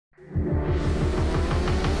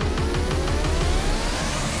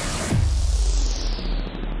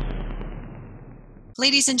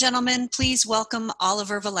Ladies and gentlemen, please welcome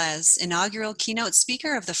Oliver Velez, inaugural keynote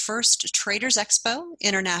speaker of the first Traders Expo,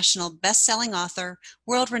 international best-selling author,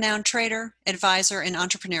 world-renowned trader, advisor, and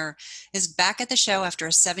entrepreneur, is back at the show after a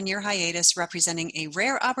 7-year hiatus, representing a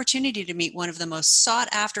rare opportunity to meet one of the most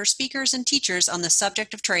sought-after speakers and teachers on the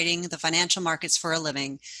subject of trading the financial markets for a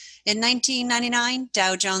living. In 1999,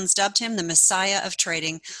 Dow Jones dubbed him the Messiah of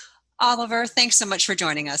trading. Oliver, thanks so much for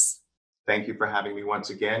joining us. Thank you for having me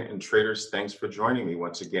once again. And traders, thanks for joining me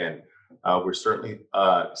once again. We're certainly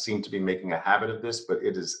seem to be making a habit of this, but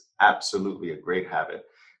it is absolutely a great habit.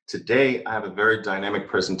 Today, I have a very dynamic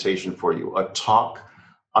presentation for you, a talk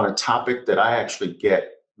on a topic that I actually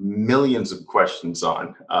get millions of questions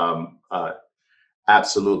on.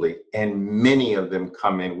 Absolutely. And many of them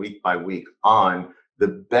come in week by week on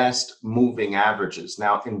the best moving averages.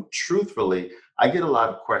 Now, and truthfully, I get a lot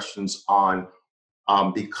of questions on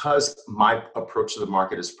because my approach to the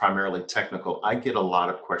market is primarily technical, I get a lot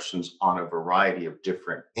of questions on a variety of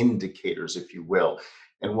different indicators, if you will.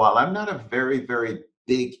 And while I'm not a very, very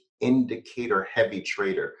big indicator heavy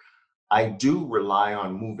trader, I do rely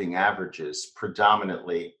on moving averages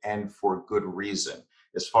predominantly and for good reason.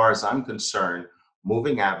 As far as I'm concerned,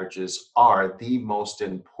 moving averages are the most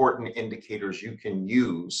important indicators you can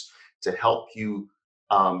use to help you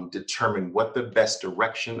determine what the best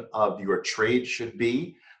direction of your trade should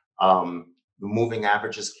be. The moving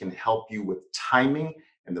averages can help you with timing,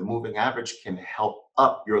 and the moving average can help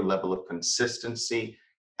up your level of consistency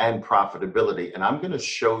and profitability. And I'm going to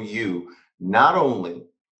show you not only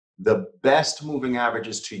the best moving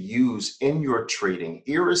averages to use in your trading,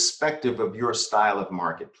 irrespective of your style of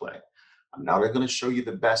market play. I'm not only going to show you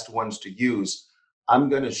the best ones to use, I'm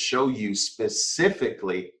going to show you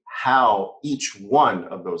specifically how each one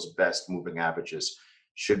of those best moving averages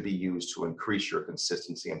should be used to increase your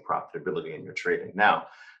consistency and profitability in your trading. Now,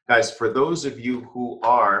 guys, for those of you who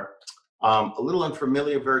are a little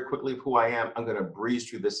unfamiliar very quickly of who I am, I'm going to breeze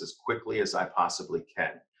through this as quickly as I possibly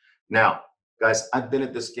can. Now, guys, I've been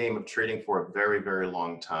at this game of trading for a very, very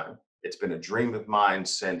long time. It's been a dream of mine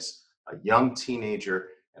since a young teenager,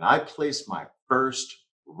 and I placed my first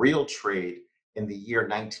real trade in the year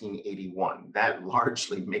 1981. That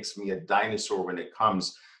largely makes me a dinosaur when it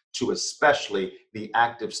comes to especially the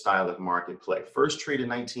active style of market play. First trade in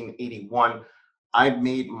 1981, I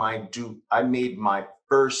made my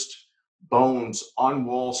first bones on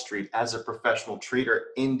Wall Street as a professional trader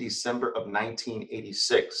in December of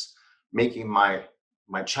 1986, making my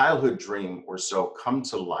childhood dream or so come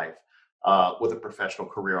to life with a professional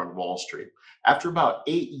career on Wall Street. After about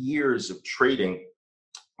 8 years of trading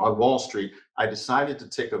on Wall Street, I decided to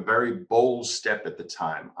take a very bold step at the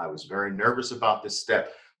time. I was very nervous about this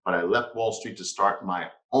step, but I left Wall Street to start my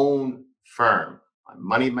own firm, my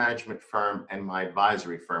money management firm and my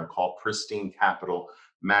advisory firm called Pristine Capital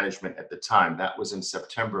Management at the time. That was in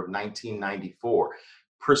September of 1994.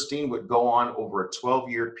 Pristine would go on over a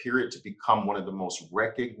 12-year period to become one of the most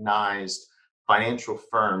recognized financial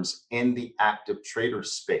firms in the active trader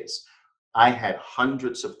space. I had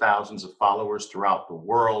hundreds of thousands of followers throughout the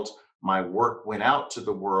world. My work went out to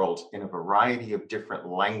the world in a variety of different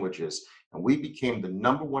languages, and we became the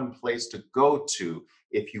 #1 place to go to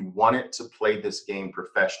if you wanted to play this game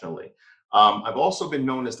professionally. I've also been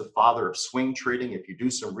known as the father of swing trading. If you do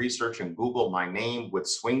some research and Google my name with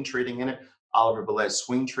swing trading in it, Oliver Velez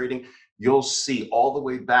swing trading, you'll see all the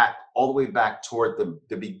way back toward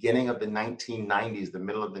the beginning of the 1990s, the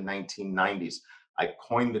middle of the 1990s. I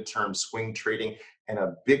coined the term swing trading, and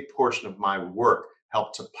a big portion of my work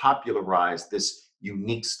helped to popularize this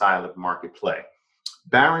unique style of market play.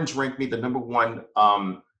 Barron's ranked me the number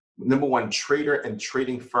one trader and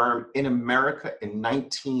trading firm in America in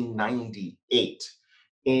 1998.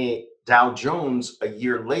 And Dow Jones, a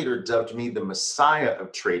year later, dubbed me the Messiah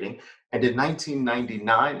of trading. And in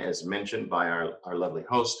 1999, as mentioned by our lovely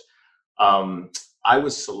host, I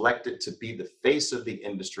was selected to be the face of the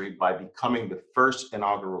industry by becoming the first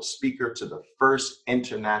inaugural speaker to the first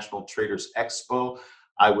International Traders Expo.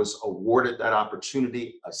 I was awarded that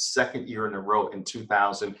opportunity a second year in a row in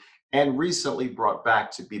 2000, and recently brought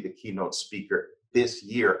back to be the keynote speaker this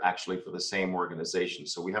year, actually, for the same organization.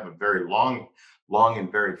 So we have a very long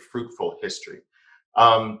and very fruitful history.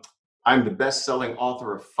 I'm the best-selling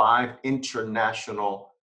author of 5 international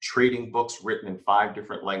trading books written in 5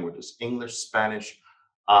 different languages: English, Spanish,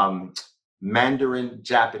 Mandarin,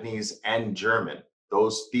 Japanese, and German.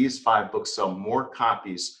 These 5 books sell more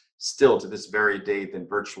copies still to this very day than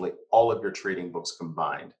virtually all of your trading books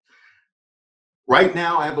combined. Right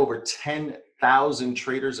now, I have over 10,000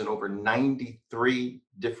 traders in over 93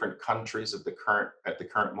 different countries at the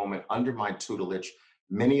current moment under my tutelage.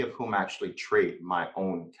 many of whom actually trade my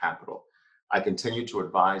own capital. I continue to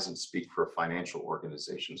advise and speak for financial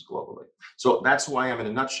organizations globally. So that's who I am in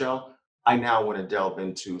a nutshell. I now want to delve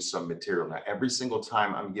into some material. Now, every single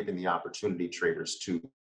time I'm giving the opportunity traders to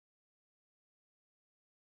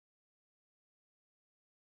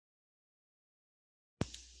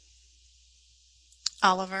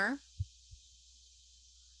Oliver.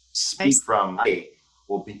 speak from,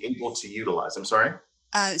 will be able to utilize. I'm sorry.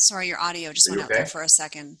 Sorry, your audio just Are went you out there okay? for a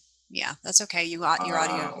second. Yeah, that's okay. You got your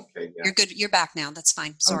audio. Okay, yeah. You're good. You're back now. That's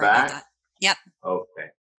fine. I'm Sorry about back. that. Yep. Okay.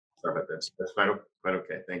 Sorry about this. That's fine. Quite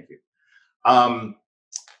okay. Thank you. Um,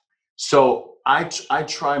 So I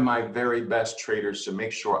try my very best, traders, to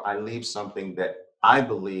make sure I leave something that I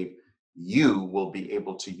believe you will be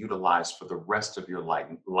able to utilize for the rest of your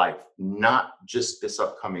life, not just this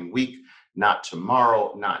upcoming week, not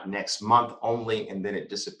tomorrow, not next month only, and then it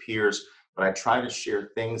disappears. But I try to share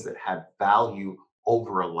things that have value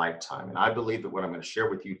over a lifetime. And I believe that what I'm going to share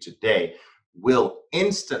with you today will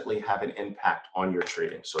instantly have an impact on your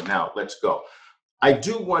trading. So now let's go. I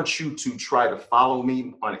do want you to try to follow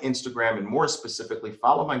me on Instagram, and more specifically,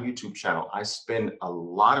 follow my YouTube channel. I spend a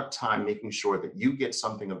lot of time making sure that you get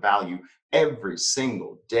something of value every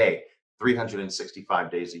single day,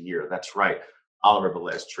 365 days a year. That's right, Oliver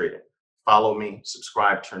Velez Trading. Follow me,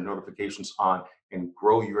 subscribe, turn notifications on, and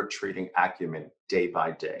grow your trading acumen day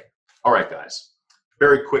by day. All right, guys,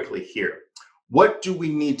 very quickly here. What do we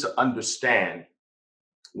need to understand?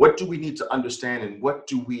 What do we need to understand, and what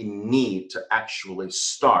do we need to actually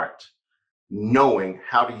start knowing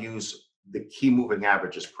how to use the key moving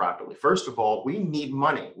averages properly? First of all, we need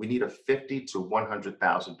money. We need a $50,000 to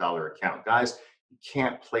 $100,000 account. Guys, you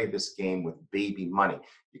can't play this game with baby money.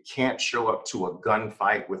 You can't show up to a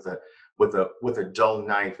gunfight with a dull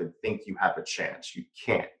knife and think you have a chance. You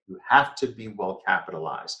can't. You have to be well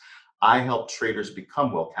capitalized. I help traders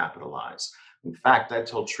become well capitalized. In fact, I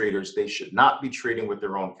tell traders they should not be trading with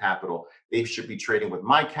their own capital. They should be trading with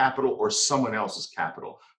my capital or someone else's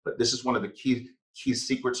capital. But this is one of the key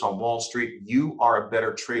secrets on Wall Street. You are a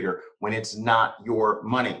better trader when it's not your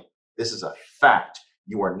money. This is a fact.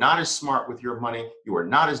 You are not as smart with your money. You are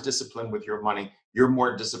not as disciplined with your money. You're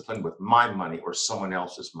more disciplined with my money or someone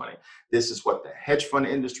else's money. This is what the hedge fund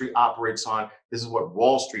industry operates on. This is what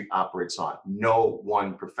Wall Street operates on. No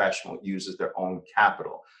one professional uses their own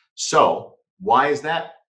capital. So why is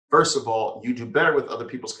that? First of all, you do better with other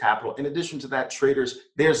people's capital. In addition to that, traders,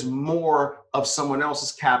 there's more of someone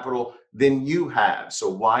else's capital than you have. So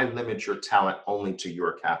why limit your talent only to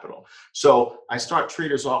your capital? So I start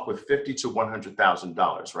traders off with $50,000 to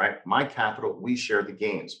 $100,000, right? My capital, we share the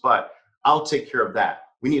gains, but I'll take care of that.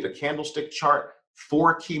 We need a candlestick chart,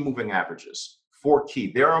 4 key moving averages, 4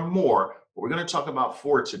 key. There are more, but we're going to talk about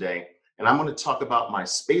 4 today. And I'm going to talk about my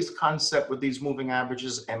space concept with these moving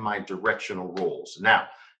averages and my directional rules. Now,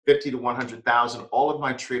 50 to 100,000, all of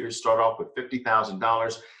my traders start off with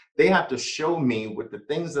 $50,000. They have to show me with the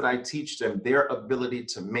things that I teach them their ability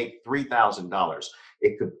to make $3,000.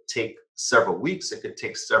 It could take several weeks, it could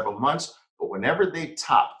take several months, but whenever they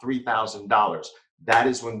top $3,000, that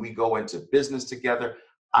is when we go into business together.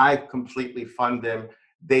 I completely fund them.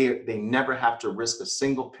 They never have to risk a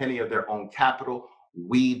single penny of their own capital.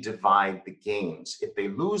 We divide the gains. If they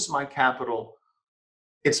lose my capital,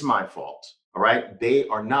 it's my fault. All right. They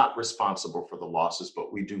are not responsible for the losses,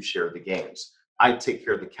 but we do share the gains. I take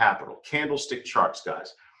care of the capital. Candlestick charts,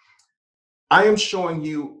 guys. I am showing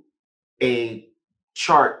you a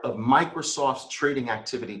chart of Microsoft's trading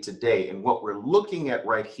activity today. And what we're looking at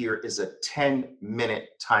right here is a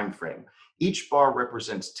 10-minute time frame. Each bar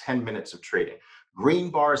represents 10 minutes of trading. Green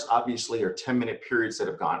bars obviously are 10-minute periods that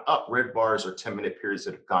have gone up. Red bars are 10-minute periods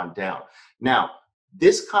that have gone down. Now,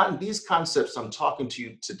 these concepts I'm talking to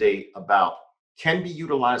you today about can be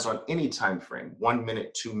utilized on any time frame: 1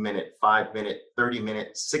 minute, 2 minute, 5 minute, 30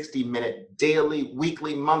 minute, 60 minute, daily,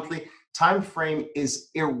 weekly, monthly. Time frame is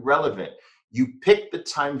irrelevant. You pick the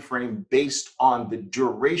time frame based on the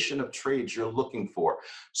duration of trades you're looking for.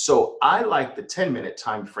 So I like the 10-minute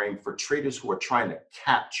time frame for traders who are trying to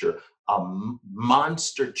capture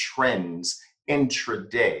monster trends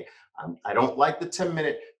intraday. I don't like the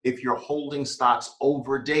 10-minute if you're holding stocks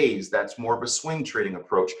over days. That's more of a swing trading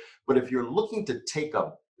approach. But if you're looking to take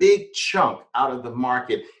a big chunk out of the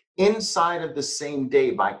market inside of the same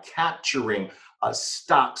day by capturing a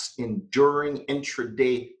stock's enduring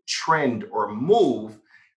intraday trend or move,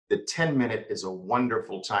 the 10-minute is a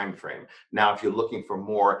wonderful time frame. Now, if you're looking for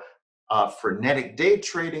more frenetic day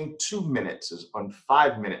trading, 2 minutes is on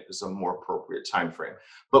 5 minutes is a more appropriate time frame.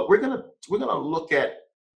 But we're gonna look at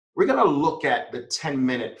We're going to look at the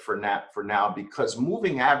 10-minute for now because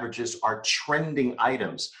moving averages are trending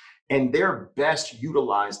items and they're best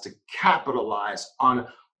utilized to capitalize on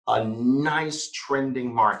a nice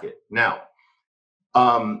trending market. Now,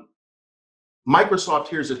 Microsoft,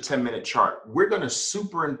 here's a 10-minute chart. We're going to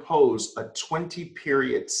superimpose a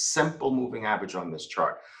 20-period simple moving average on this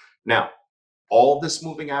chart. Now, all this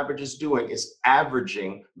moving average is doing is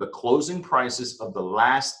averaging the closing prices of the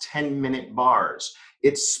last 10-minute bars.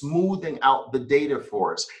 It's smoothing out the data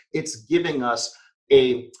for us. It's giving us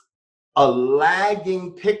a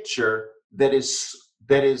lagging picture that is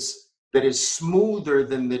smoother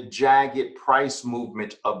than the jagged price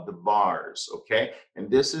movement of the bars, okay? And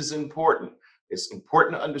this is important. It's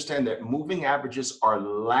important to understand that moving averages are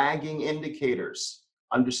lagging indicators.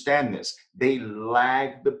 Understand this. They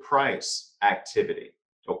lag the price activity,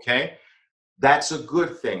 okay? That's a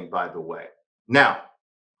good thing, by the way. Now,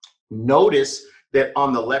 notice that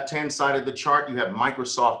on the left-hand side of the chart, you have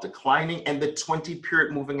Microsoft declining and the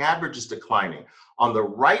 20-period moving average is declining. On the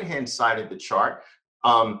right-hand side of the chart,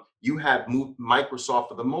 you have Microsoft,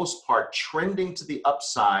 for the most part, trending to the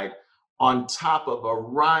upside on top of a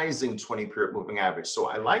rising 20-period moving average. So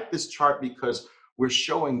I like this chart because we're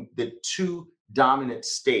showing the two dominant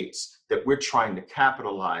states that we're trying to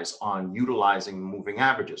capitalize on utilizing moving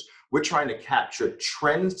averages. We're trying to capture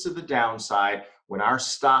trends to the downside when our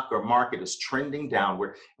stock or market is trending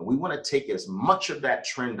downward, and we want to take as much of that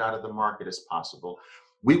trend out of the market as possible.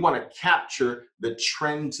 We want to capture the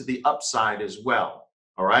trend to the upside as well,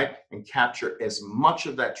 all right? And capture as much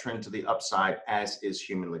of that trend to the upside as is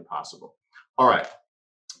humanly possible. All right,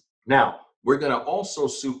 now, we're going to also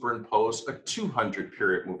superimpose a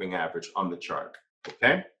 200-period moving average on the chart,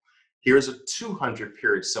 okay? Here's a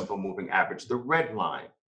 200-period simple moving average, the red line,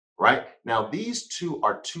 right? Now, these two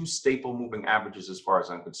are two staple moving averages as far as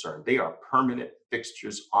I'm concerned. They are permanent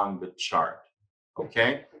fixtures on the chart,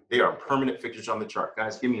 okay? They are permanent fixtures on the chart.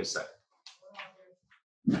 Guys, give me a second.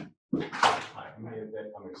 I'm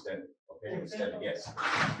extended. Okay, extended, yes.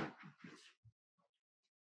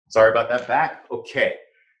 Sorry about that back. Okay.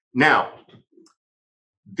 Now,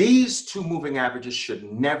 these two moving averages should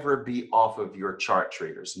never be off of your chart,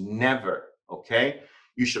 traders. Never, okay?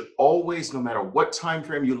 You should always, no matter what time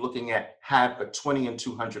frame you're looking at, have a 20 and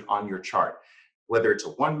 200 on your chart. Whether it's a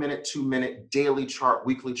 1 minute, 2 minute, daily chart,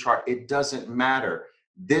 weekly chart, it doesn't matter.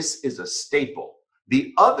 This is a staple.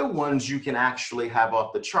 The other ones you can actually have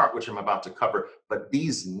off the chart, which I'm about to cover, but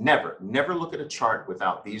these never look at a chart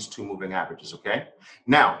without these two moving averages, okay?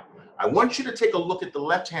 Now, I want you to take a look at the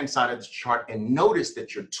left-hand side of the chart and notice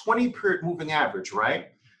that your 20-period moving average, right?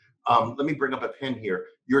 Let me bring up a pen here.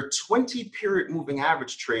 Your 20-period moving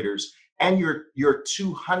average, traders, and your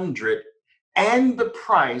 200 and the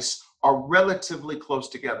price are relatively close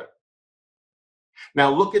together. Now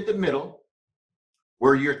look at the middle,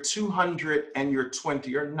 where your 200 and your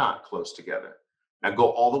 20 are not close together. Now go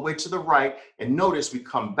all the way to the right and notice we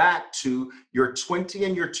come back to your 20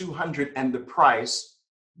 and your 200 and the price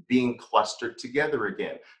being clustered together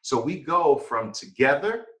again. So we go from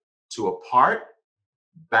together to apart,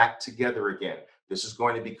 back together again. This is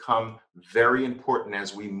going to become very important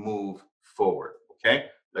as we move forward, okay?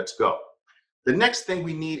 Let's go. The next thing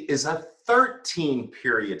we need is a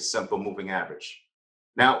 13-period simple moving average.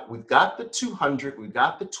 Now, we've got the 200, we've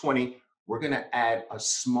got the 20. We're going to add a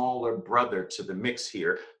smaller brother to the mix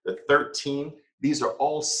here, the 13. These are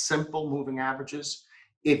all simple moving averages.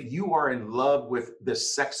 If you are in love with the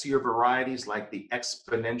sexier varieties like the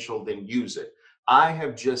exponential, then use it. I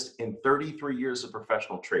have just, in 33 years of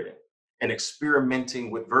professional trading and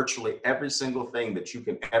experimenting with virtually every single thing that you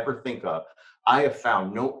can ever think of, I have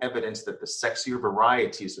found no evidence that the sexier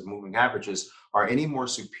varieties of moving averages are any more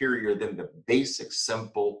superior than the basic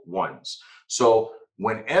simple ones. So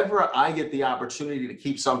whenever I get the opportunity to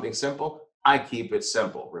keep something simple, I keep it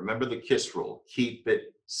simple. Remember the KISS rule, keep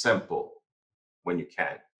it simple when you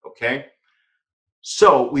can, okay?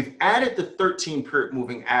 So we've added the 13-period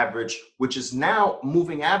moving average, which is now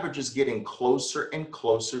moving averages getting closer and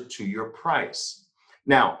closer to your price.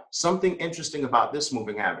 Now, something interesting about this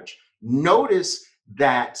moving average, notice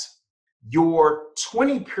that your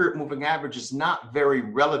 20-period moving average is not very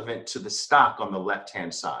relevant to the stock on the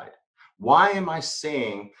left-hand side. Why am I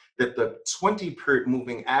saying that the 20-period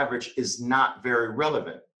moving average is not very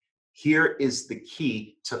relevant? Here is the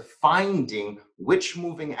key to finding which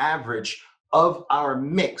moving average of our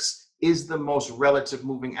mix is the most relative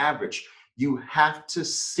moving average. You have to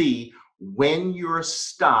see when your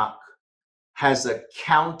stock has a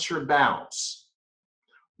counter bounce,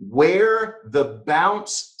 where the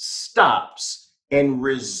bounce stops and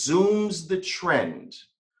resumes the trend.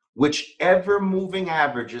 Whichever moving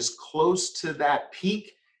average is close to that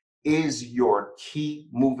peak is your key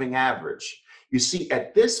moving average. You see,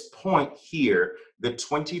 at this point here, the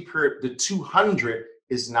 200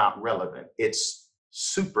 is not relevant. It's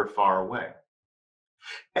super far away.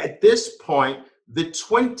 At this point, the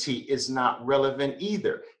 20 is not relevant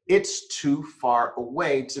either. It's too far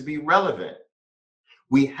away to be relevant.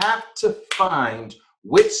 We have to find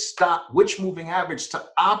which moving average to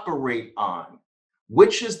operate on.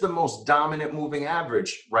 Which is the most dominant moving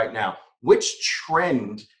average right now? Which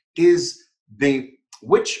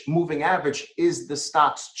moving average is the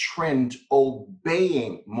stock's trend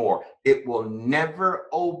obeying more? It will never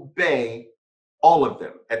obey all of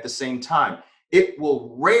them at the same time. It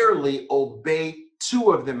will rarely obey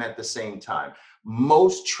two of them at the same time.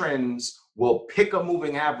 Most trends will pick a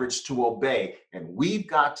moving average to obey, and we've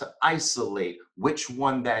got to isolate which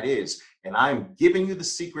one that is. And I'm giving you the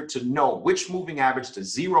secret to know which moving average to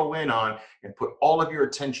zero in on and put all of your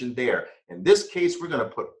attention there. In this case, we're going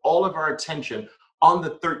to put all of our attention on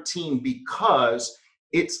the 13 because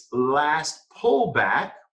its last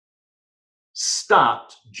pullback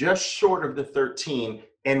stopped just short of the 13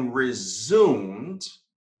 and resumed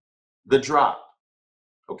the drop.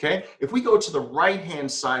 Okay, if we go to the right-hand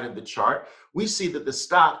side of the chart, we see that the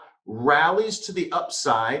stock rallies to the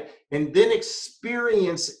upside and then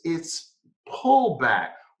experience its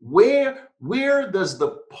pullback. Where does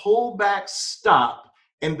the pullback stop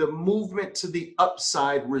and the movement to the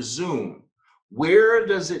upside resume? Where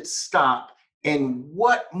does it stop and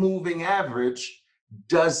what moving average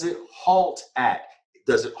does it halt at?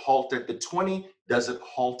 Does it halt at the 20? Does it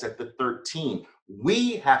halt at the 13?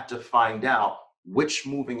 We have to find out which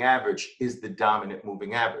moving average is the dominant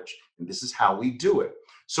moving average. And this is how we do it.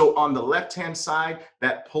 So on the left-hand side,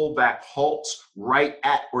 that pullback halts right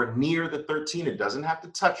at or near the 13. It doesn't have to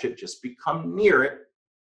touch it, just become near it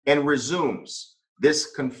and resumes.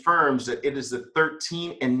 This confirms that it is the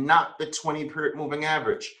 13 and not the 20-period moving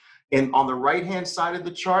average. And on the right-hand side of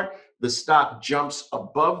the chart, the stock jumps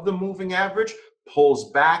above the moving average,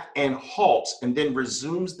 pulls back and halts, and then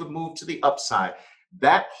resumes the move to the upside.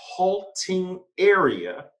 That halting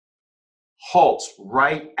area halts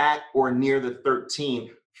right at or near the 13,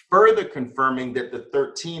 further confirming that the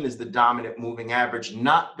 13 is the dominant moving average,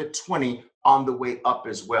 not the 20 on the way up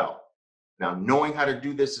as well. Now, knowing how to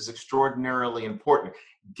do this is extraordinarily important.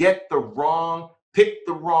 Pick the wrong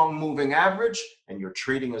moving average, and your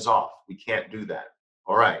trading is off. We can't do that.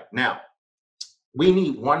 All right, now, we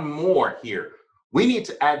need one more here. We need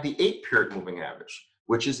to add the 8-period moving average,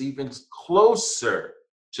 which is even closer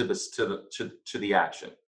to the action.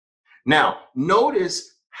 Now,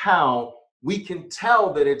 notice how we can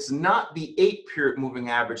tell that it's not the 8-period moving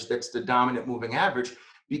average that's the dominant moving average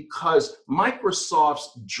because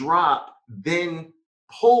Microsoft's drop, then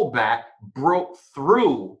pullback, broke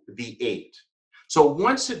through the 8. So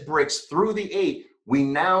once it breaks through the 8, we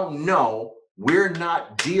now know we're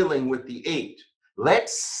not dealing with the 8.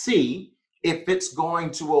 Let's see if it's going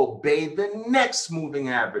to obey the next moving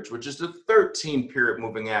average, which is the 13-period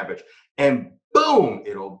moving average. And boom,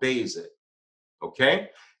 it obeys it. Okay?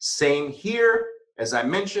 Same here. As I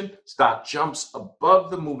mentioned, stock jumps above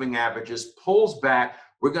the moving averages, pulls back.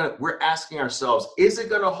 We're asking ourselves, is it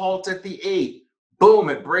going to halt at the 8? Boom,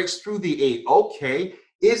 it breaks through the 8. Okay.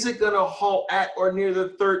 Is it going to halt at or near the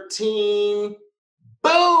 13?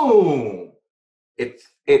 Boom!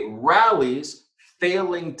 It rallies,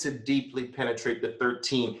 failing to deeply penetrate the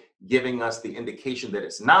 13, giving us the indication that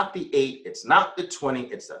it's not the 8, it's not the 20,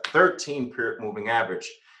 it's the 13-period moving average.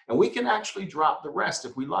 And we can actually drop the rest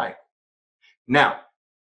if we like. Now,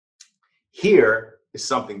 here is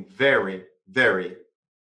something very, very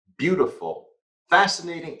beautiful,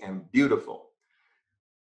 fascinating and beautiful.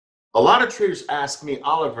 A lot of traders ask me,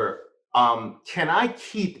 Oliver, should I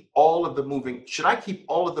keep all of the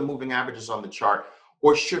moving averages on the chart,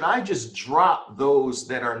 or should I just drop those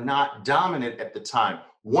that are not dominant at the time?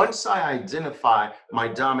 Once I identify my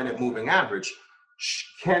dominant moving average,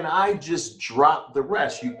 can I just drop the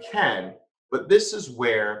rest? You can, but this is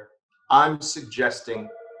where I'm suggesting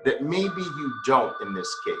that maybe you don't in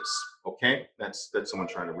this case. Okay, that's someone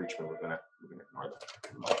trying to reach me. We're gonna ignore that.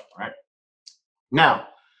 All right. Now,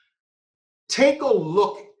 take a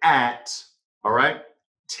look at,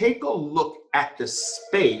 take a look at the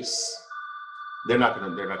space. They're not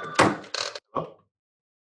gonna,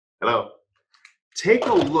 hello? Take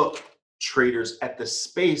a look, traders, at the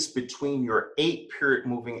space between your 8-period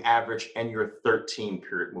moving average and your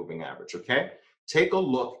 13-period moving average, okay? Take a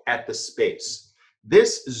look at the space.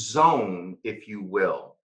 This zone, if you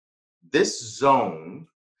will, this zone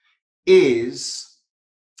is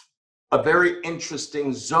a very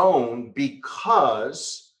interesting zone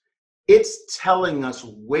because it's telling us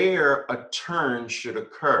where a turn should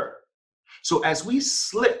occur. So as we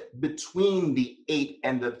slip between the 8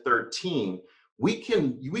 and the 13, we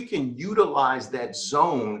can utilize that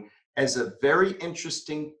zone as a very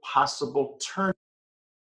interesting possible turn.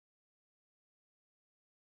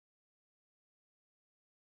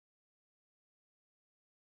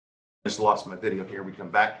 Just lost my video. Here we come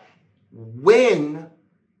back. When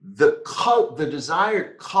the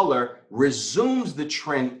desired color resumes the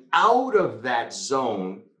trend out of that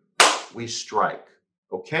zone, we strike.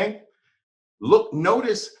 Okay? Look,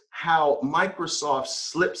 notice how Microsoft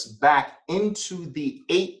slips back into the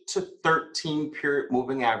 8 to 13 period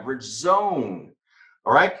moving average zone.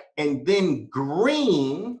 All right. And then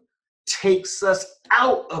green takes us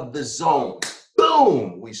out of the zone.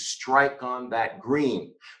 Boom, we strike on that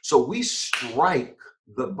green. So we strike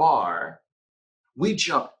the bar, we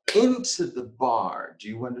jump into the bar. Do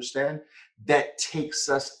you understand? That takes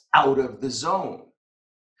us out of the zone.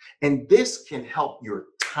 And this can help your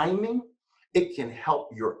timing. It can help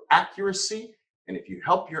your accuracy. And if you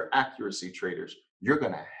help your accuracy, traders, you're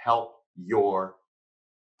going to help your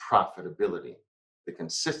profitability, the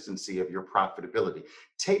consistency of your profitability.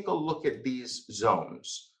 Take a look at these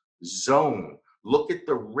zones. Zone. Look at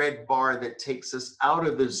the red bar that takes us out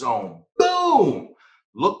of the zone. Boom!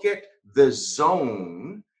 Look at the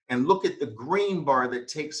zone and look at the green bar that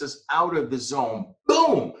takes us out of the zone.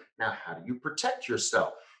 Boom! Now, how do you protect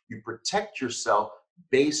yourself? You protect yourself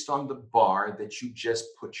based on the bar that you just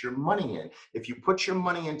put your money in. If you put your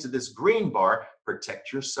money into this green bar,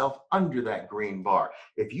 protect yourself under that green bar.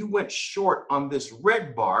 If you went short on this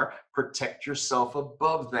red bar, protect yourself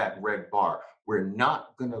above that red bar. We're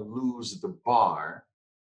not going to lose the bar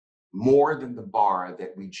more than the bar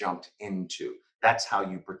that we jumped into. That's how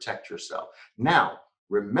you protect yourself. Now,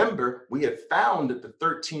 remember, we have found that the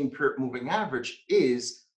 13-period moving average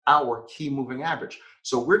is our key moving average.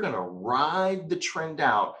 So we're going to ride the trend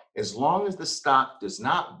out as long as the stock does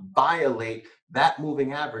not violate that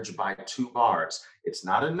moving average by 2 bars. It's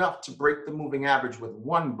not enough to break the moving average with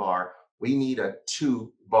 1 bar. We need a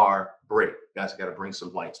 2-bar break. Guys, I got to bring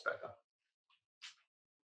some lights back up.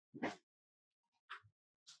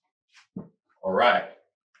 All right.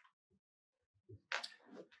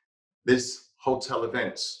 This hotel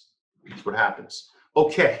events, that's what happens.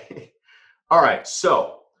 Okay. All right.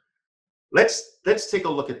 So let's take a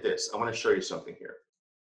look at this. I want to show you something here.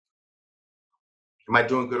 Am I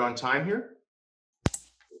doing good on time here?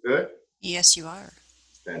 Good? Yes, you are.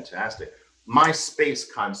 Fantastic. My space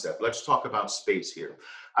concept. Let's talk about space here.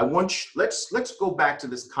 Let's go back to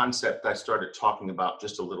this concept I started talking about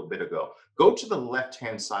just a little bit ago. Go to the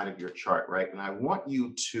left-hand side of your chart, right? And I want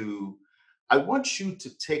you to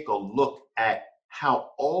take a look at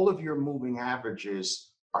how all of your moving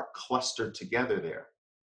averages are clustered together there.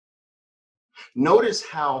 Notice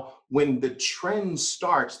how when the trend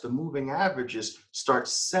starts, the moving averages start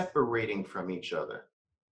separating from each other.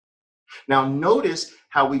 Now, notice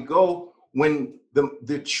how we go when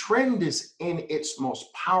the trend is in its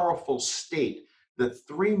most powerful state. The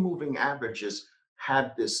 3 moving averages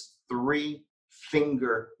have this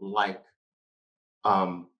 3-finger-like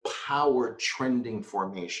power trending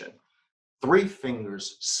formation. 3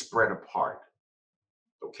 fingers spread apart.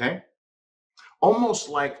 Okay? Almost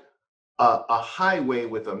like a highway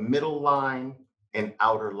with a middle line and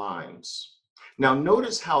outer lines. Now,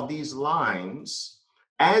 notice how these lines,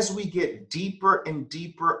 as we get deeper and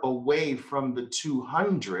deeper away from the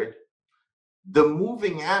 200, the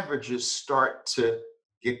moving averages start to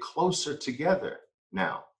get closer together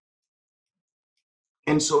now.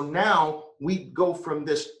 And so now we go from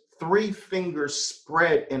this 3-finger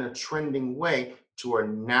spread in a trending way to a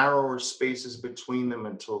narrower spaces between them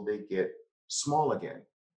until they get small again.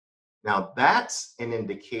 Now that's an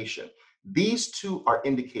indication. These 2 are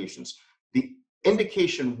indications. The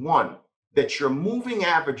indication 1, that your moving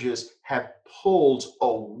averages have pulled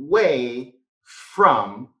away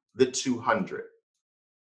from the 200.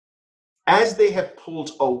 As they have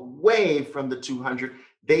pulled away from the 200,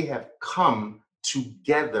 they have come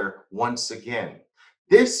together once again.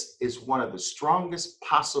 This is one of the strongest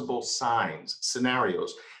possible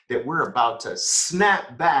scenarios that we're about to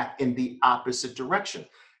snap back in the opposite direction.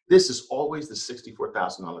 This is always the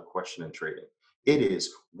 $64,000 question in trading. It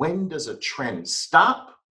is, when does a trend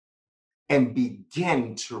stop and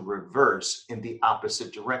begin to reverse in the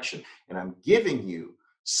opposite direction? And I'm giving you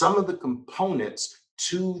some of the components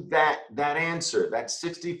to that answer, that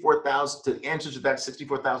 64,000, to the answer to that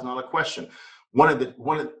 $64,000 question.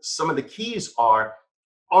 Some of the keys are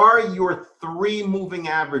your 3 moving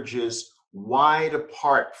averages wide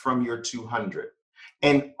apart from your 200?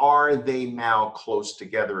 And are they now close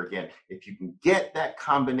together again? If you can get that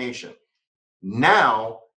combination,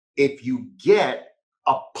 now if you get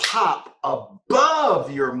a pop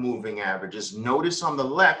above your moving averages, notice on the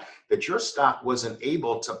left that your stock wasn't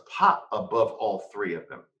able to pop above all three of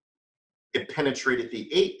them. It penetrated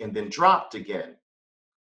the 8 and then dropped again.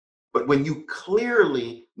 But when you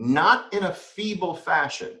clearly, not in a feeble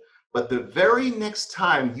fashion, but the very next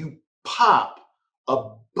time you pop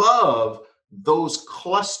above those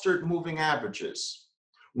clustered moving averages,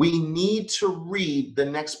 we need to read the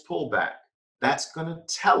next pullback. That's going to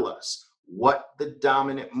tell us what the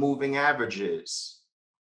dominant moving average is.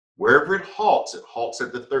 Wherever it halts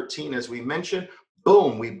at the 13, as we mentioned.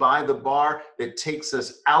 Boom, we buy the bar that takes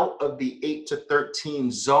us out of the 8 to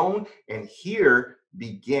 13 zone. And here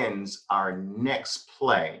begins our next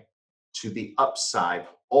play to the upside,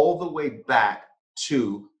 all the way back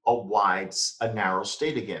to a narrow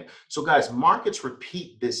state again. So guys, markets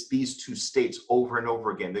repeat these two states over and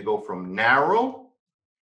over again. They go from narrow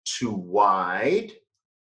to wide,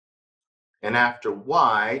 and after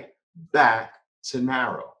wide, back to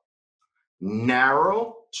narrow.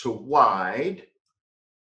 Narrow to wide,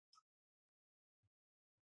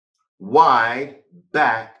 wide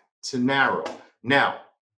back to narrow. Now,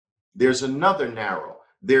 there's another narrow.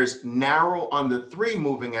 There's narrow on the 3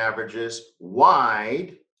 moving averages,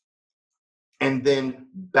 wide, and then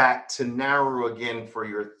back to narrow again for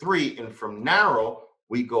your 3. And from narrow,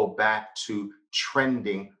 we go back to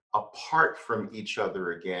trending apart from each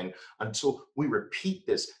other again until we repeat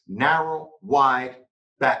this: narrow, wide,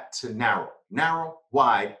 back to narrow,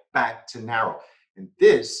 wide, back to narrow. And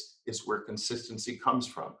this is where consistency comes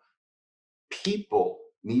from. People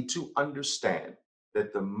need to understand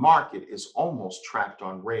that the market is almost trapped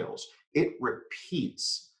on rails. It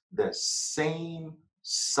repeats the same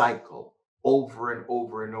cycle over and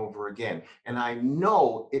over and over again. And I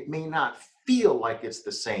know it may not feel like it's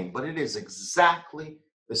the same, but it is exactly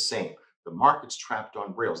the same. The market's trapped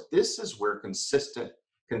on rails. This is where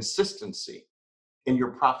consistency in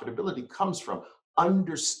your profitability comes from.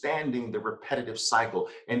 Understanding the repetitive cycle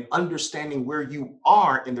and understanding where you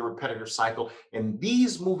are in the repetitive cycle. And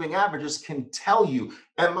these moving averages can tell you,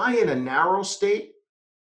 am I in a narrow state?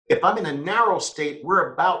 If I'm in a narrow state,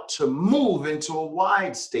 we're about to move into a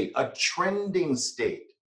wide state, a trending state.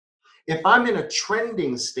 If I'm in a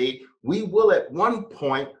trending state, we will at one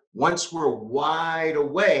point, once we're wide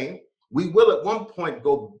away, we will at one point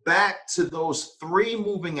go back to those 3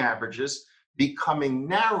 moving averages, becoming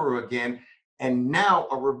narrow again. And now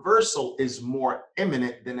a reversal is more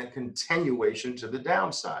imminent than a continuation to the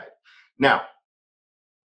downside. Now,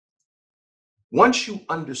 once you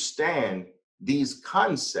understand these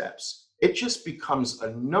concepts, it just becomes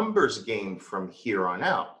a numbers game from here on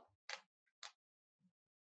out.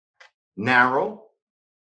 Narrow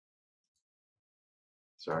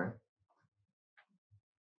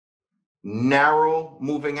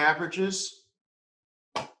moving averages.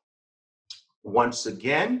 Once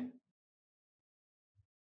again,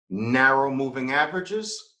 narrow moving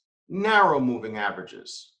averages, narrow moving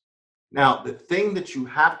averages. Now, the thing that you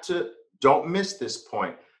have to, don't miss this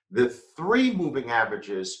point, the 3 moving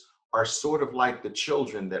averages are sort of like the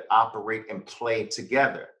children that operate and play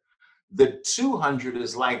together. The 200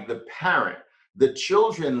 is like the parent. The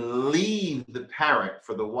children leave the parent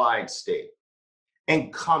for the wide state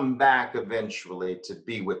and come back eventually to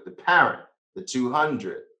be with the parent, the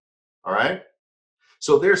 200, all right?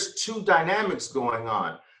 So there's 2 dynamics going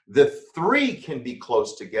on. The 3 can be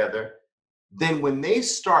close together. Then when they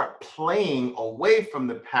start playing away from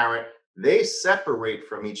the parent, they separate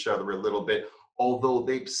from each other a little bit, although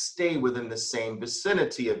they stay within the same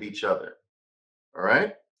vicinity of each other, all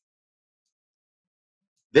right?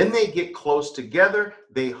 Then they get close together,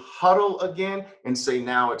 they huddle again and say,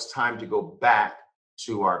 now it's time to go back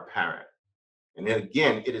to our parent. And then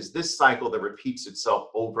again, it is this cycle that repeats itself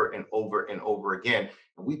over and over and over again.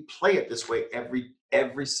 And we play it this way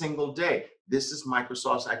every single day. This is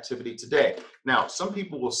Microsoft's activity today. Now, some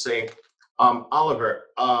people will say, Oliver,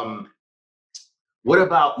 what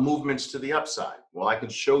about movements to the upside? Well, I can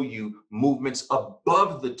show you movements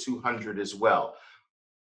above the 200 as well.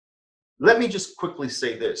 Let me just quickly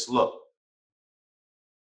say this. Look,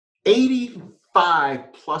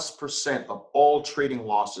 85+% of all trading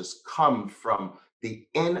losses come from the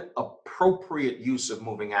inappropriate use of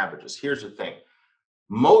moving averages. Here's the thing.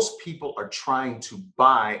 Most people are trying to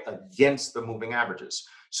buy against the moving averages.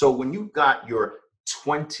 So when you've got your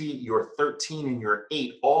 20, your 13, and your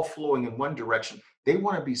 8 all flowing in one direction, they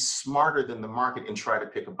want to be smarter than the market and try to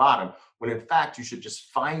pick a bottom, when in fact you should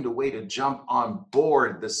just find a way to jump on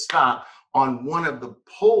board the stock on one of the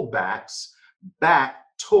pullbacks back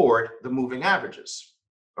toward the moving averages.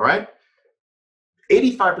 All right.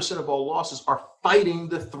 85% of all losses are fighting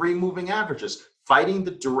the three moving averages, fighting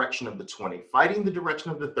the direction of the 20, fighting the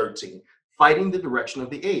direction of the 13, fighting the direction of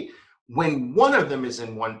the 8. When one of them is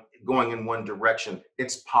going in one direction,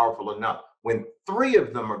 it's powerful enough. When three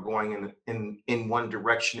of them are going in one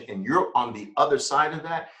direction and you're on the other side of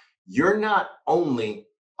that, you're not only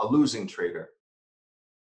a losing trader,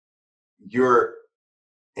 you're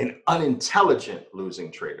an unintelligent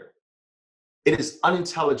losing trader. It is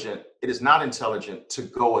unintelligent, it is not intelligent to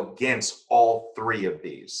go against all three of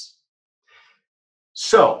these.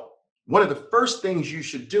 So, one of the first things you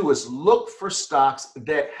should do is look for stocks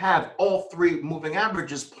that have all three moving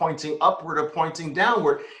averages pointing upward or pointing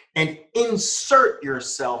downward and insert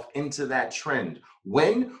yourself into that trend.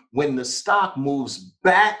 When the stock moves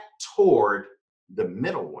back toward the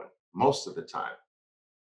middle one, most of the time.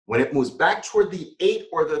 When it moves back toward the 8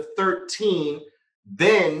 or the 13,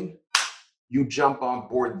 then you jump on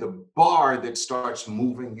board the bar that starts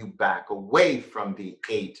moving you back away from the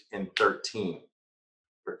 8 and 13.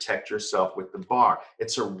 Protect yourself with the bar.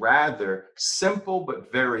 It's a rather simple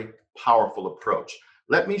but very powerful approach.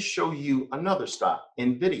 Let me show you another stock,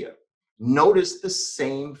 NVIDIA. Notice the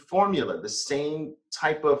same formula, the same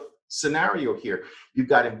type of scenario here. You've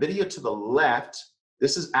got NVIDIA to the left.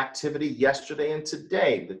 This is activity yesterday and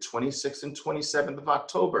today, the 26th and 27th of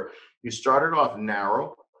October. You started off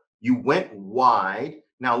narrow. You went wide.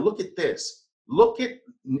 Now look at this. Look at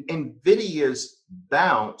NVIDIA's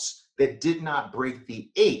bounce that did not break the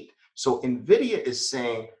 8. So NVIDIA is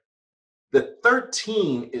saying the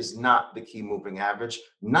 13 is not the key moving average.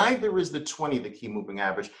 Neither is the 20 the key moving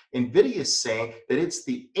average. NVIDIA is saying that it's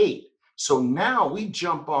the 8. So now we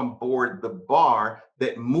jump on board the bar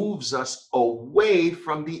that moves us away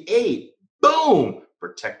from the 8. Boom!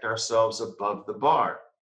 Protect ourselves above the bar.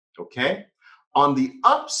 Okay? On the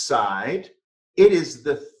upside, it is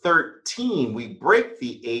the 13. We break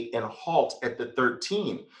the 8 and halt at the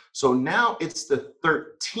 13. So now it's the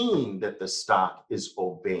 13 that the stock is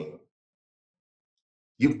obeying.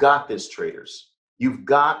 You've got this, traders. You've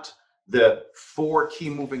got the 4 key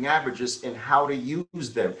moving averages and how to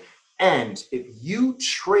use them. And if you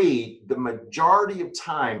trade the majority of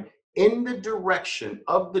time in the direction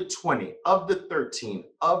of the 20, of the 13,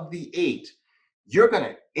 of the 8, you're going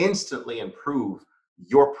to instantly improve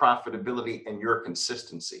your profitability and your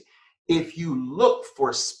consistency. If you look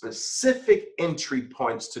for specific entry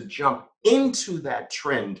points to jump into that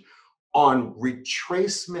trend on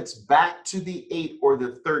retracements back to the 8 or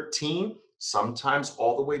the 13, sometimes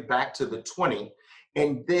all the way back to the 20,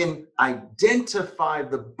 and then identify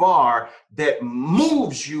the bar that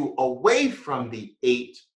moves you away from the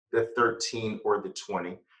 8, the 13, or the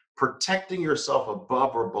 20, protecting yourself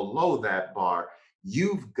above or below that bar,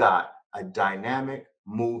 you've got a dynamic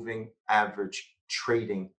moving average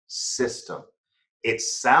trading system. It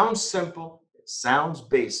sounds simple, it sounds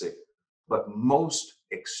basic, but most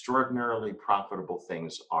extraordinarily profitable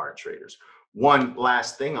things are, traders. One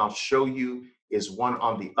last thing I'll show you is one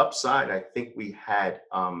on the upside. I think we had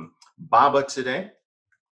BABA today.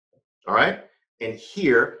 All right. And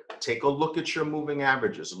here, take a look at your moving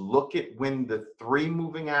averages. Look at when the 3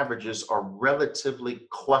 moving averages are relatively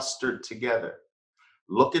clustered together.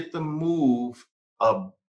 Look at the move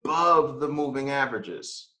above the moving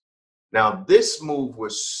averages. Now, this move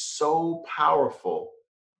was so powerful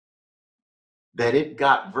that it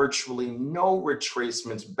got virtually no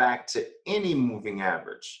retracements back to any moving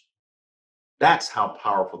average. That's how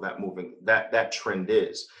powerful that trend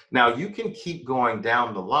is. Now, you can keep going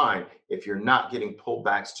down the line. If you're not getting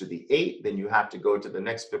pullbacks to the 8, then you have to go to the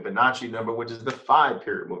next Fibonacci number, which is the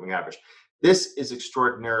 5-period moving average. This is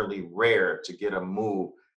extraordinarily rare to get a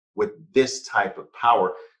move with this type of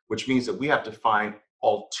power, which means that we have to find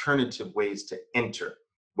alternative ways to enter,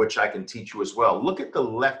 which I can teach you as well. Look at the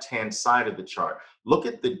left-hand side of the chart. Look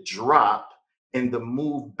at the drop and the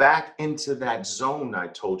move back into that zone I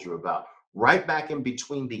told you about. Right back in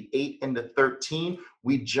between the 8 and the 13,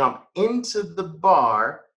 we jump into the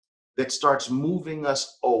bar that starts moving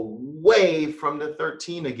us away from the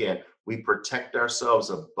 13 again. We protect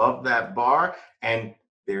ourselves above that bar, and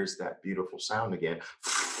there's that beautiful sound again.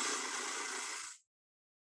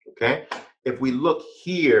 Okay? If we look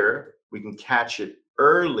here, we can catch it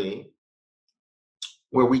early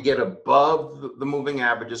where we get above the moving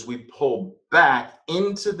averages. We pull back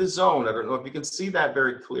into the zone. I don't know if you can see that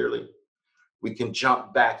very clearly. We can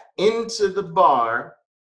jump back into the bar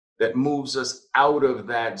that moves us out of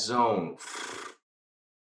that zone.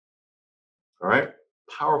 All right?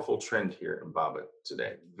 Powerful trend here in BABA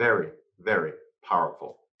today. Very, very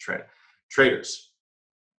powerful trend. Traders,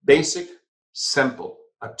 basic, simple.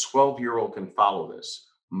 A 12-year-old can follow this.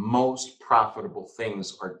 Most profitable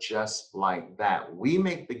things are just like that. We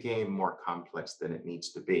make the game more complex than it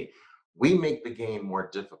needs to be. We make the game more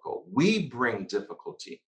difficult. We bring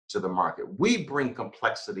difficulty to the market. We bring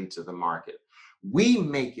complexity to the market. We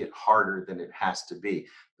make it harder than it has to be.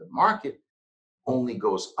 The market only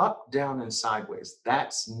goes up, down, and sideways.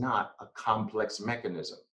 That's not a complex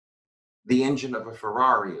mechanism. The engine of a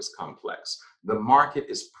Ferrari is complex. The market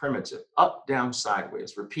is primitive. Up, down,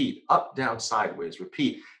 sideways. Repeat. Up, down, sideways.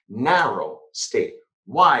 Repeat. Narrow state,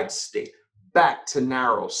 wide state, back to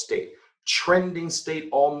narrow state. Trending state,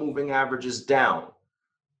 all moving averages down.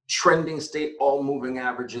 Trending state, all moving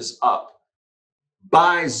averages up.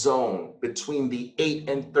 Buy zone between the 8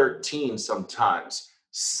 and 13 sometimes.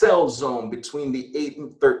 Sell zone between the 8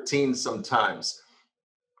 and 13 sometimes.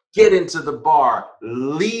 Get into the bar,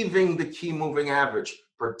 leaving the key moving average.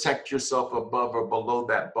 Protect yourself above or below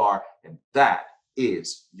that bar. And that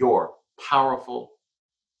is your powerful,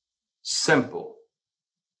 simple,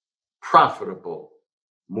 profitable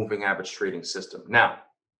moving average trading system. Now,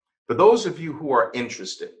 for those of you who are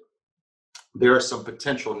interested, there are some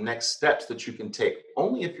potential next steps that you can take,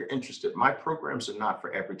 only if you're interested. My programs are not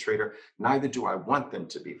for every trader, neither do I want them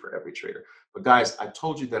to be for every trader. But guys, I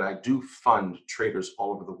told you that I do fund traders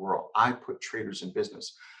all over the world. I put traders in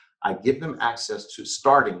business. I give them access to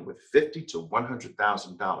starting with $50,000 to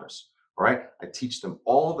 $100,000. All right. I teach them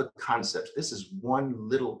all the concepts. This is one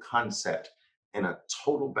little concept in a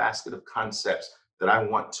total basket of concepts that I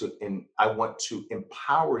want to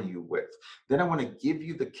empower you with. Then I want to give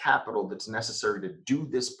you the capital that's necessary to do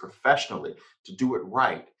this professionally, to do it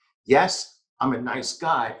right. Yes, I'm a nice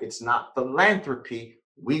guy. It's not philanthropy.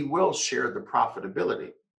 We will share the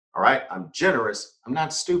profitability. All right. I'm generous. I'm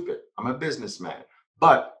not stupid. I'm a businessman.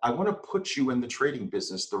 But I want to put you in the trading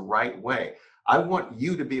business the right way. I want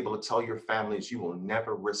you to be able to tell your families you will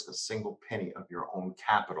never risk a single penny of your own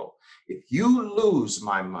capital. If you lose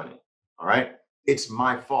my money, all right, it's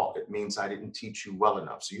my fault. It means I didn't teach you well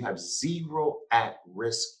enough. So you have zero at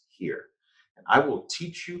risk here. And I will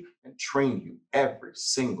teach you and train you every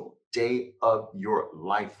single day of your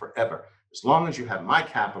life forever. As long as you have my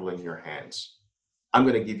capital in your hands, I'm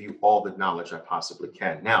going to give you all the knowledge I possibly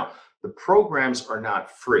can. Now, the programs are not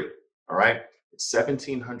free. All right. It's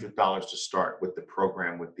 $1,700 to start with the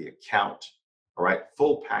program, with the account. All right.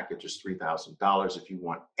 Full package is $3,000 if you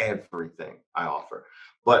want everything I offer.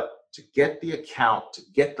 But to get the account, to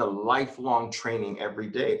get the lifelong training every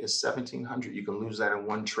day is $1,700. You can lose that in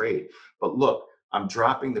one trade. But look, I'm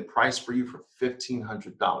dropping the price for you for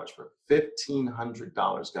 $1,500. For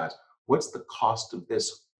 $1,500, guys, what's the cost of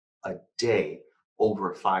this a day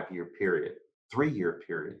over a 5-year period, 3-year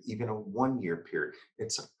period, even a 1-year period?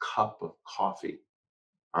 It's a cup of coffee.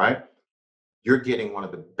 All right. You're getting one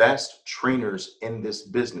of the best trainers in this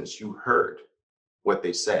business. You heard what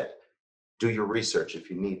they said. Do your research if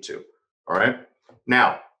you need to. All right.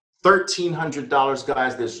 Now, $1,300,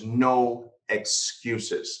 guys, there's no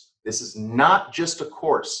excuses. This is not just a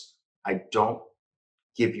course. I don't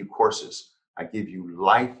give you courses. I give you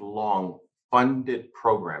lifelong funded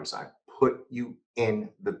programs. I put you in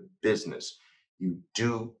the business. You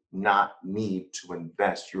do not need to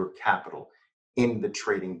invest your capital in the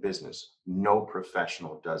trading business. No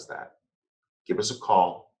professional does that. Give us a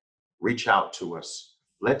call, reach out to us.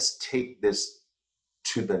 Let's take this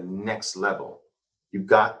to the next level. You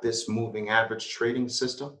got this moving average trading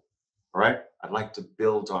system, all right? I'd like to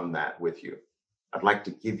build on that with you. I'd like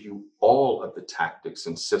to give you all of the tactics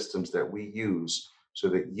and systems that we use so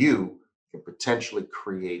that you can potentially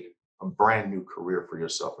create a brand new career for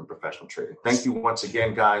yourself in professional trading. Thank you once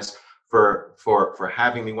again, guys, for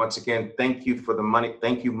having me once again. Thank you for the money.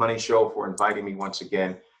 Thank you, Money Show, for inviting me once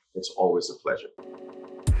again. It's always a pleasure.